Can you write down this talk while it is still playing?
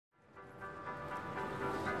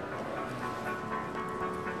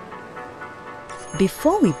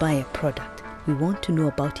Before we buy a product, we want to know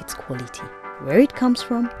about its quality, where it comes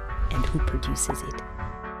from, and who produces it.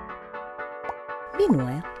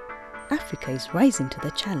 Meanwhile, Africa is rising to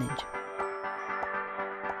the challenge.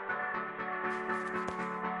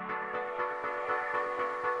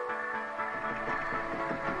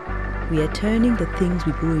 We are turning the things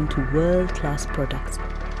we grow into world-class products,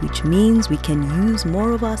 which means we can use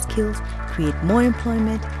more of our skills, create more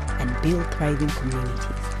employment, and build thriving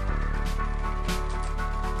communities.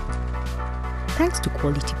 Thanks to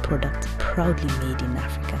quality products proudly made in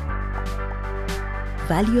Africa.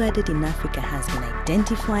 Value Added in Africa has been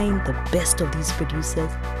identifying the best of these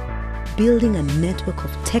producers, building a network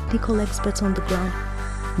of technical experts on the ground,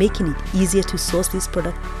 making it easier to source these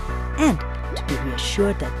products, and to be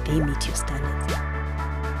reassured that they meet your standards.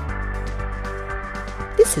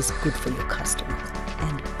 This is good for your customers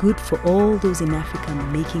and good for all those in Africa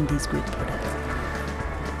making these great products.